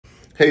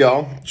Hey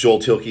y'all, Joel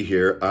Thielke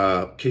here.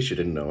 In case you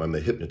didn't know, I'm a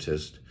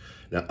hypnotist.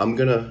 Now I'm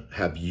gonna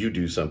have you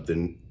do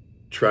something.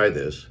 Try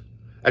this.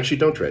 Actually,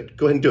 don't try it.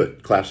 Go ahead and do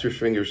it. Clasp your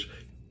fingers,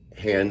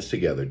 hands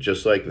together,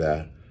 just like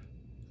that.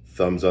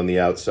 Thumbs on the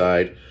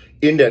outside.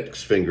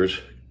 Index fingers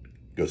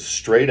go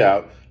straight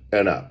out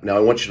and up. Now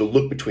I want you to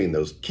look between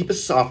those. Keep a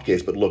soft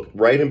gaze, but look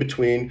right in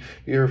between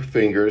your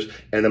fingers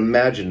and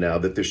imagine now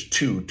that there's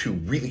two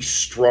really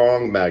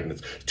strong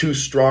magnets, two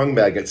strong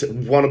magnets that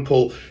want to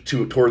pull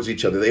towards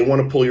each other. They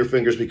want to pull your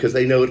fingers because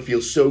they know it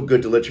feels so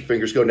good to let your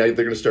fingers go. Now they're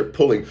going to start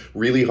pulling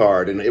really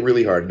hard and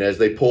really hard. And as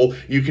they pull,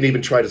 you can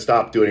even try to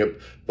stop doing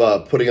it,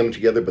 putting them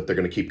together, but they're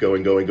going to keep going,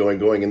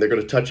 and they're going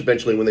to touch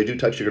eventually. And when they do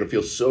touch, you're going to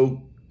feel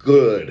so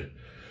good.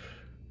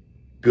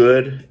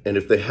 And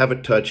if they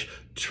haven't touched,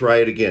 try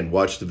it again.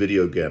 Watch the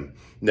video again.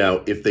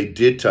 Now, if they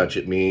did touch,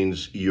 it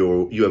means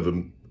you have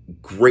a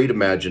great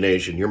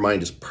imagination. Your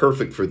mind is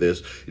perfect for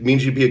this. It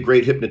means you'd be a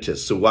great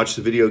hypnotist. So watch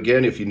the video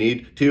again if you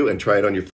need to and try it on your